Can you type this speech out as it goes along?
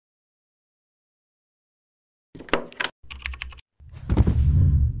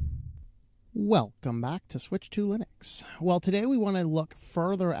Welcome back to Switch to Linux. Well, today we want to look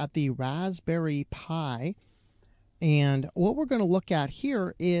further at the Raspberry Pi. And what we're going to look at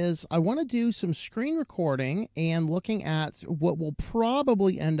here is I want to do some screen recording and looking at what will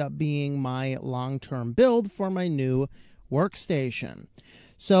probably end up being my long-term build for my new workstation.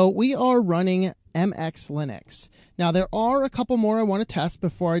 So we are running MX Linux. Now there are a couple more I want to test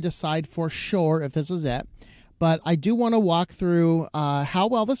before I decide for sure if this is it. But I do want to walk through how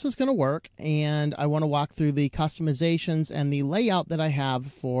well this is going to work, and I want to walk through the customizations and the layout that I have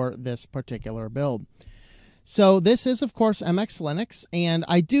for this particular build. So this is, of course, MX Linux, and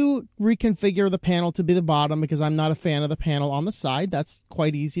I do reconfigure the panel to be the bottom because I'm not a fan of the panel on the side. That's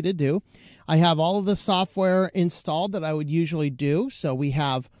quite easy to do. I have all of the software installed that I would usually do. So we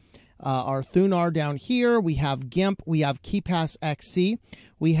have our Thunar down here. We have GIMP. We have KeyPass XC.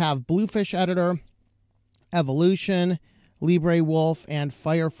 We have Bluefish Editor, Evolution, LibreWolf, and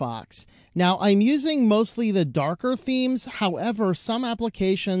Firefox. Now, I'm using mostly the darker themes. However, some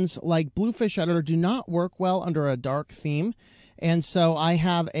applications like Bluefish Editor do not work well under a dark theme. And so I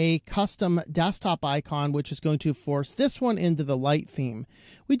have a custom desktop icon, which is going to force this one into the light theme.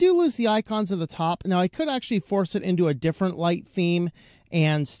 We do lose the icons at the top. Now, I could actually force it into a different light theme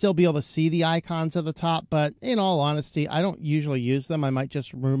and still be able to see the icons at the top. But in all honesty, I don't usually use them. I might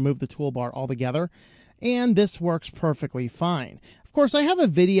just remove the toolbar altogether. And this works perfectly fine. Of course, I have a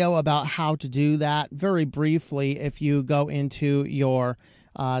video about how to do that very briefly. If you go into your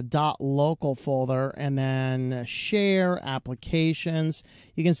 .local folder and then share applications,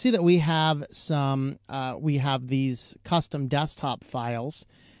 you can see that we have these custom desktop files.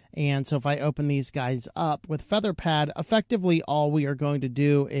 And so if I open these guys up with Featherpad, effectively all we are going to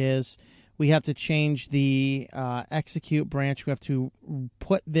do is we have to change the execute branch. We have to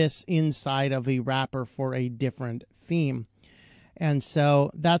put this inside of a wrapper for a different theme. And so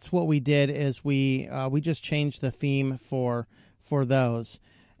that's what we did is we just changed the theme for those.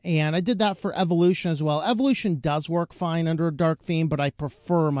 And I did that for Evolution as well. Evolution does work fine under a dark theme, but I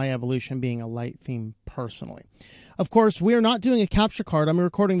prefer my Evolution being a light theme personally. Of course, we are not doing a capture card. I'm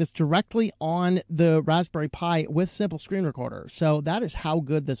recording this directly on the Raspberry Pi with Simple Screen Recorder. So that is how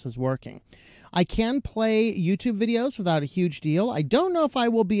good this is working. I can play YouTube videos without a huge deal. I don't know if I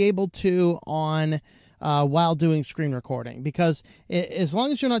will be able to on while doing screen recording, because as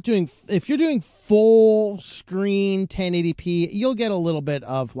long as you're not doing, if you're doing full screen 1080p, you'll get a little bit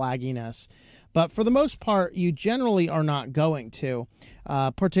of lagginess. But for the most part, you generally are not going to,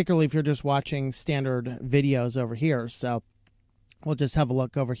 particularly if you're just watching standard videos over here. So we'll just have a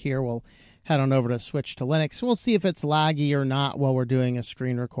look over here. We'll head on over to Switch to Linux. We'll see if it's laggy or not while we're doing a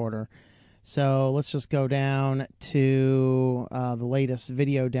screen recorder. So let's just go down to the latest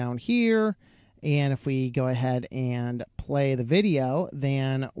video down here. And if we go ahead and play the video,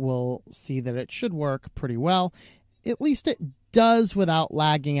 then we'll see that it should work pretty well. At least it does without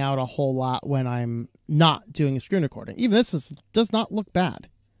lagging out a whole lot when I'm not doing a screen recording. Even this does not look bad.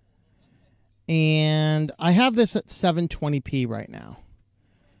 And I have this at 720p right now.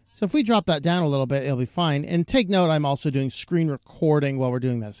 So if we drop that down a little bit, it'll be fine. And take note, I'm also doing screen recording while we're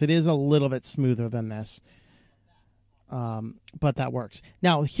doing this. It is a little bit smoother than this. But that works.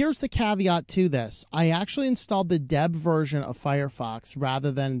 Now, here's the caveat to this. I actually installed the Deb version of Firefox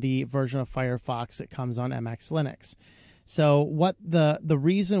rather than the version of Firefox that comes on MX Linux. So what the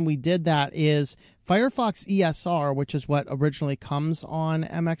reason we did that is Firefox-ESR, which is what originally comes on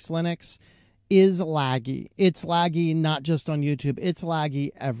MX Linux, is laggy. It's laggy not just on YouTube, it's laggy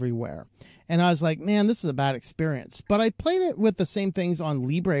everywhere. And I was like, man, this is a bad experience. But I played it with the same things on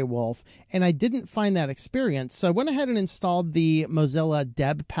LibreWolf, and I didn't find that experience. So I went ahead and installed the Mozilla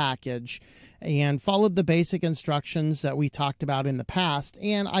Deb package and followed the basic instructions that we talked about in the past,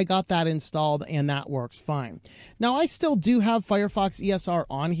 and I got that installed, and that works fine. Now, I still do have Firefox-ESR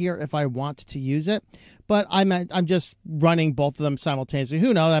on here if I want to use it, but I'm just running both of them simultaneously.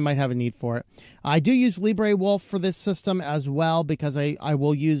 Who knows? I might have a need for it. I do use LibreWolf for this system as well, because I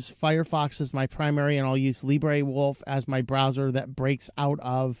will use Firefox as my primary, and I'll use LibreWolf as my browser that breaks out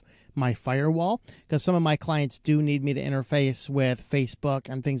of my firewall, because some of my clients do need me to interface with Facebook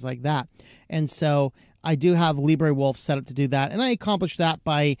and things like that. And so I do have LibreWolf set up to do that. And I accomplish that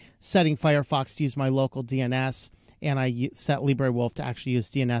by setting Firefox to use my local DNS. And I set LibreWolf to actually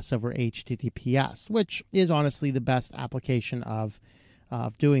use DNS over HTTPS, which is honestly the best application of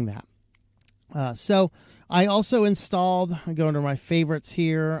doing that. So I also installed, I go under my favorites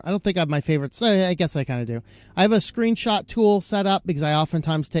here. I don't think I have my favorites. I guess I kind of do. I have a screenshot tool set up because I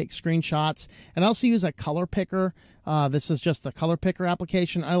oftentimes take screenshots, and I also use a color picker. This is just the color picker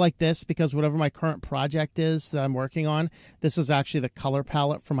application. I like this because whatever my current project is that I'm working on, this is actually the color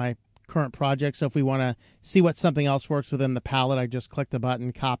palette for my current project. So if we want to see what something else works within the palette, I just click the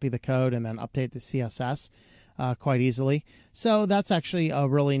button, copy the code, and then update the CSS quite easily. So that's actually a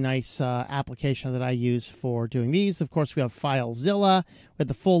really nice application that I use for doing these. Of course, we have FileZilla with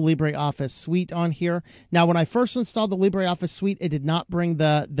the full LibreOffice suite on here. Now, when I first installed the LibreOffice suite, it did not bring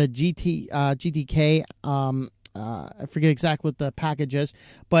the GTK. I forget exactly what the package is,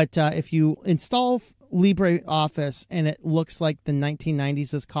 but if you install LibreOffice and it looks like the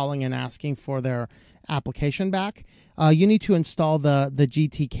 1990s is calling and asking for their application back, you need to install the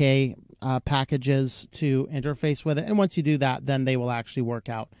GTK packages to interface with it. And once you do that, then they will actually work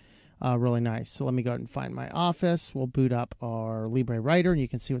out really nice. So let me go ahead and find my Office. We'll boot up our LibreWriter, and you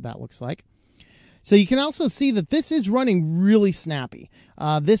can see what that looks like. So you can also see that this is running really snappy.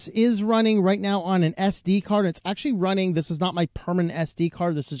 This is running right now on an SD card. It's actually running, this is not my permanent SD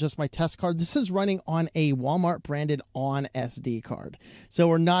card. This is just my test card. This is running on a Walmart branded on SD card. So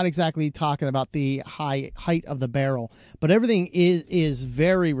we're not exactly talking about the height of the barrel, but everything is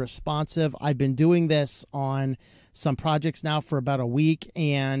very responsive. I've been doing this on some projects now for about a week,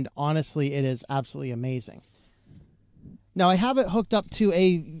 and honestly, it is absolutely amazing. Now, I have it hooked up to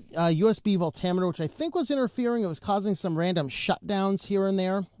a USB voltameter, which I think was interfering. It was causing some random shutdowns here and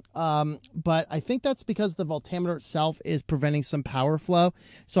there. But I think that's because the voltameter itself is preventing some power flow.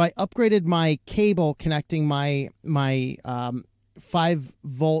 So I upgraded my cable connecting my 5-volt,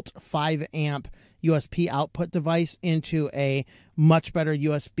 5-amp USB output device into a much better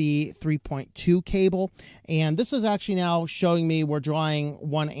USB 3.2 cable. And this is actually now showing me we're drawing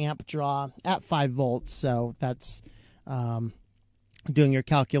 1 amp draw at 5 volts. So that's... doing your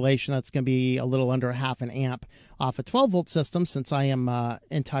calculation, that's going to be a little under ½ an amp off a 12-volt system, since I am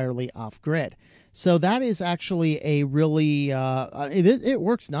entirely off-grid. So that is actually a really, it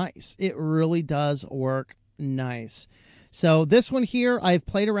works nice. It really does work nice. So this one here, I've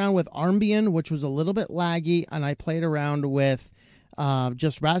played around with Armbian, which was a little bit laggy, and I played around with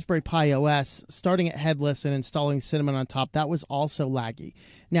just Raspberry Pi OS, starting at headless and installing Cinnamon on top. That was also laggy.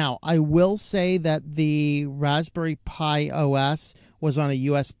 Now, I will say that the Raspberry Pi OS was on a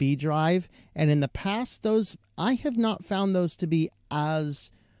USB drive, and in the past, I have not found those to be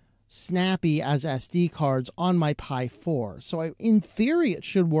as snappy as SD cards on my Pi 4. So in theory, it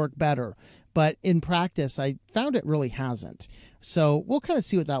should work better, but in practice, I found it really hasn't. So we'll kind of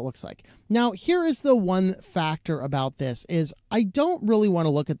see what that looks like. Now, here is the one factor about this is I don't really want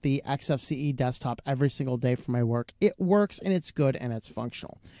to look at the XFCE desktop every single day for my work. It works and it's good and it's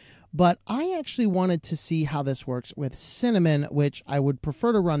functional. But I actually wanted to see how this works with Cinnamon, which I would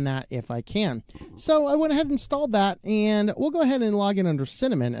prefer to run that if I can. So I went ahead and installed that, and we'll go ahead and log in under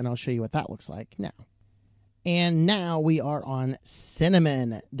Cinnamon, and I'll show you what that looks like now. And now we are on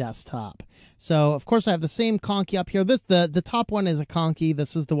Cinnamon desktop. So, of course, I have the same conky up here. The top one is a conky.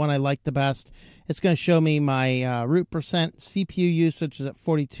 This is the one I like the best. It's going to show me my root percent. CPU usage is at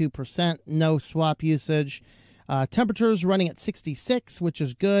 42%. No swap usage. Temperatures running at 66, which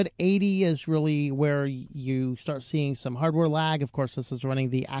is good. 80 is really where you start seeing some hardware lag. Of course, this is running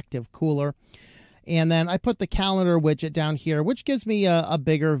the active cooler. And then I put the calendar widget down here, which gives me a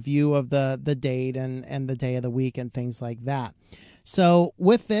bigger view of the date and the day of the week and things like that. So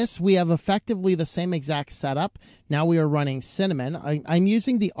with this, we have effectively the same exact setup. Now we are running Cinnamon. I'm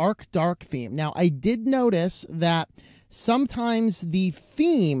using the Arc Dark theme. Now, I did notice that sometimes the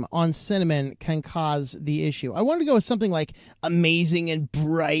theme on Cinnamon can cause the issue. I wanted to go with something like amazing and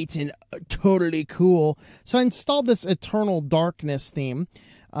bright and totally cool. So I installed this Eternal Darkness theme,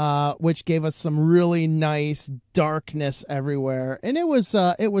 which gave us some really nice darkness everywhere. And it was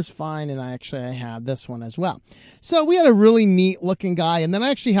fine. And I had this one as well. So we had a really neat looking guy. And then I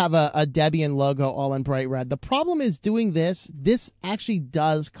actually have a Debian logo all in bright red. The problem is doing this actually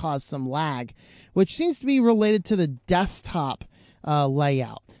does cause some lag, which seems to be related to the desktop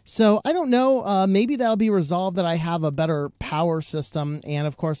layout. So I don't know, maybe that'll be resolved that I have a better power system, and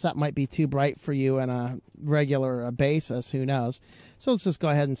of course that might be too bright for you on a regular basis, who knows. So let's just go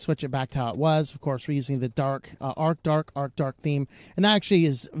ahead and switch it back to how it was. Of course, we're using the Arc Dark theme, and that actually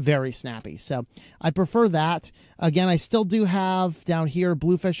is very snappy, so I prefer that. Again, I still do have down here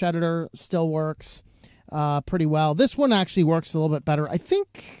Bluefish Editor, still works pretty well. This one actually works a little bit better.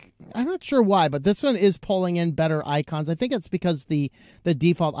 I'm not sure why, but this one is pulling in better icons. I think it's because the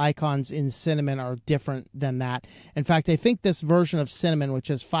default icons in Cinnamon are different than that. In fact, I think this version of Cinnamon,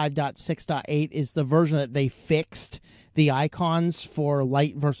 which is 5.6.8, is the version that they fixed the icons for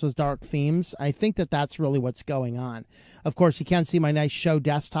light versus dark themes. I think that's really what's going on. Of course, you can see my nice show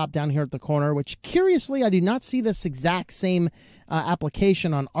desktop down here at the corner, which curiously, I do not see this exact same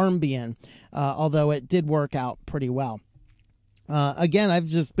application on Armbian, although it did work out pretty well. Again, I've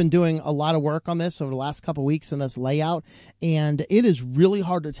just been doing a lot of work on this over the last couple weeks in this layout, and it is really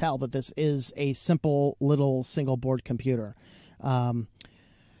hard to tell that this is a simple little single board computer.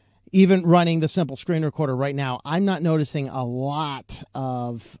 Even running the simple screen recorder right now, I'm not noticing a lot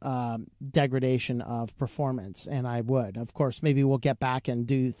of degradation of performance, and I would. Of course, maybe we'll get back and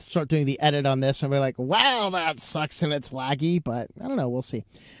start doing the edit on this, and we're like, wow, that sucks and it's laggy, but I don't know, we'll see.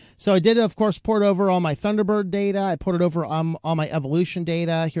 So I did, of course, port over all my Thunderbird data. I ported over all my Evolution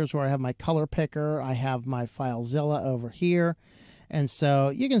data. Here's where I have my color picker. I have my FileZilla over here. And so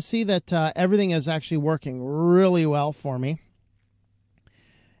you can see that everything is actually working really well for me.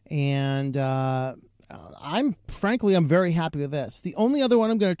 And I'm very happy with this. The only other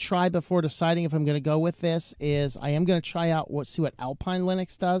one I'm going to try before deciding if I'm going to go with this is I am going to try out see what Alpine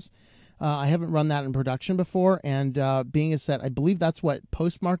Linux does. I haven't run that in production before, and being as that I believe that's what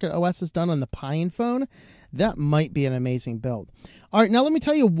Postmarket OS has done on the Pine phone, that might be an amazing build. All right, now let me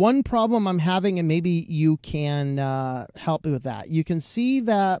tell you one problem I'm having, and maybe you can help me with that. You can see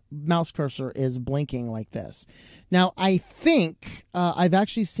that mouse cursor is blinking like this. Now, I think I've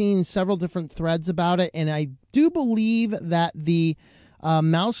actually seen several different threads about it, and I do believe that the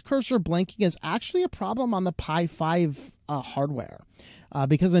mouse cursor blinking is actually a problem on the Pi 5 hardware.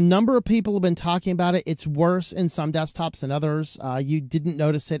 Because a number of people have been talking about it. It's worse in some desktops than others. You didn't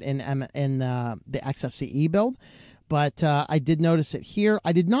notice it in the XFCE build, but I did notice it here.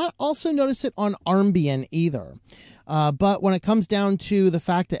 I did not also notice it on Armbian either. But when it comes down to the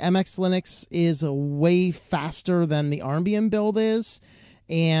fact that MX Linux is way faster than the Armbian build is,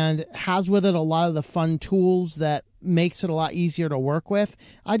 and has with it a lot of the fun tools that makes it a lot easier to work with,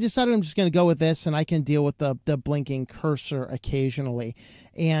 I decided I'm just going to go with this, and I can deal with the blinking cursor occasionally.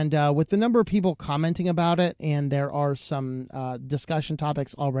 And with the number of people commenting about it, and there are some discussion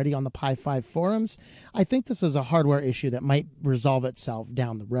topics already on the Pi 5 forums, I think this is a hardware issue that might resolve itself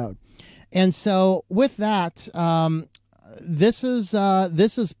down the road. And so with that, this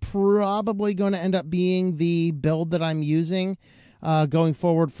is probably going to end up being the build that I'm using going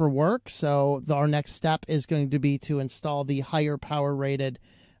forward for work. So our next step is going to be to install the higher power rated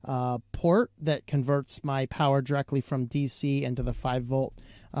port that converts my power directly from DC into the 5-volt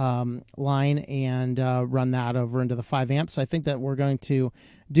line, and run that over into the 5 amps. I think that we're going to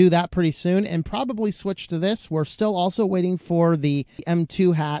do that pretty soon and probably switch to this. We're still also waiting for the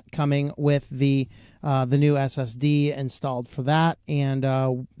M2 hat coming with the new SSD installed for that, and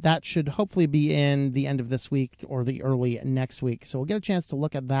that should hopefully be in the end of this week or the early next week. So we'll get a chance to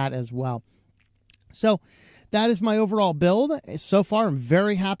look at that as well. So that is my overall build. So far, I'm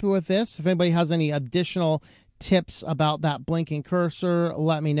very happy with this. If anybody has any additional tips about that blinking cursor,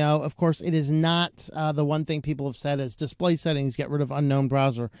 let me know. Of course, it is not the one thing people have said is display settings, get rid of unknown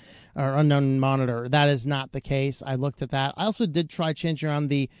browser or unknown monitor. That is not the case. I looked at that. I also did try changing around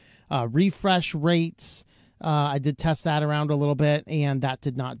the refresh rates. I did test that around a little bit, and that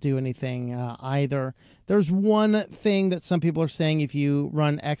did not do anything either. There's one thing that some people are saying, if you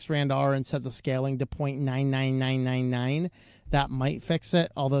run xrandr and set the scaling to 0.99999, that might fix it,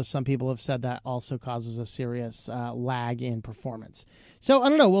 although some people have said that also causes a serious lag in performance. So I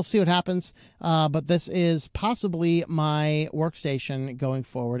don't know, we'll see what happens, but this is possibly my workstation going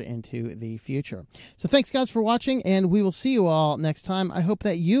forward into the future. So thanks guys for watching, and we will see you all next time. I hope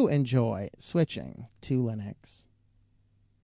that you enjoy switching to Linux.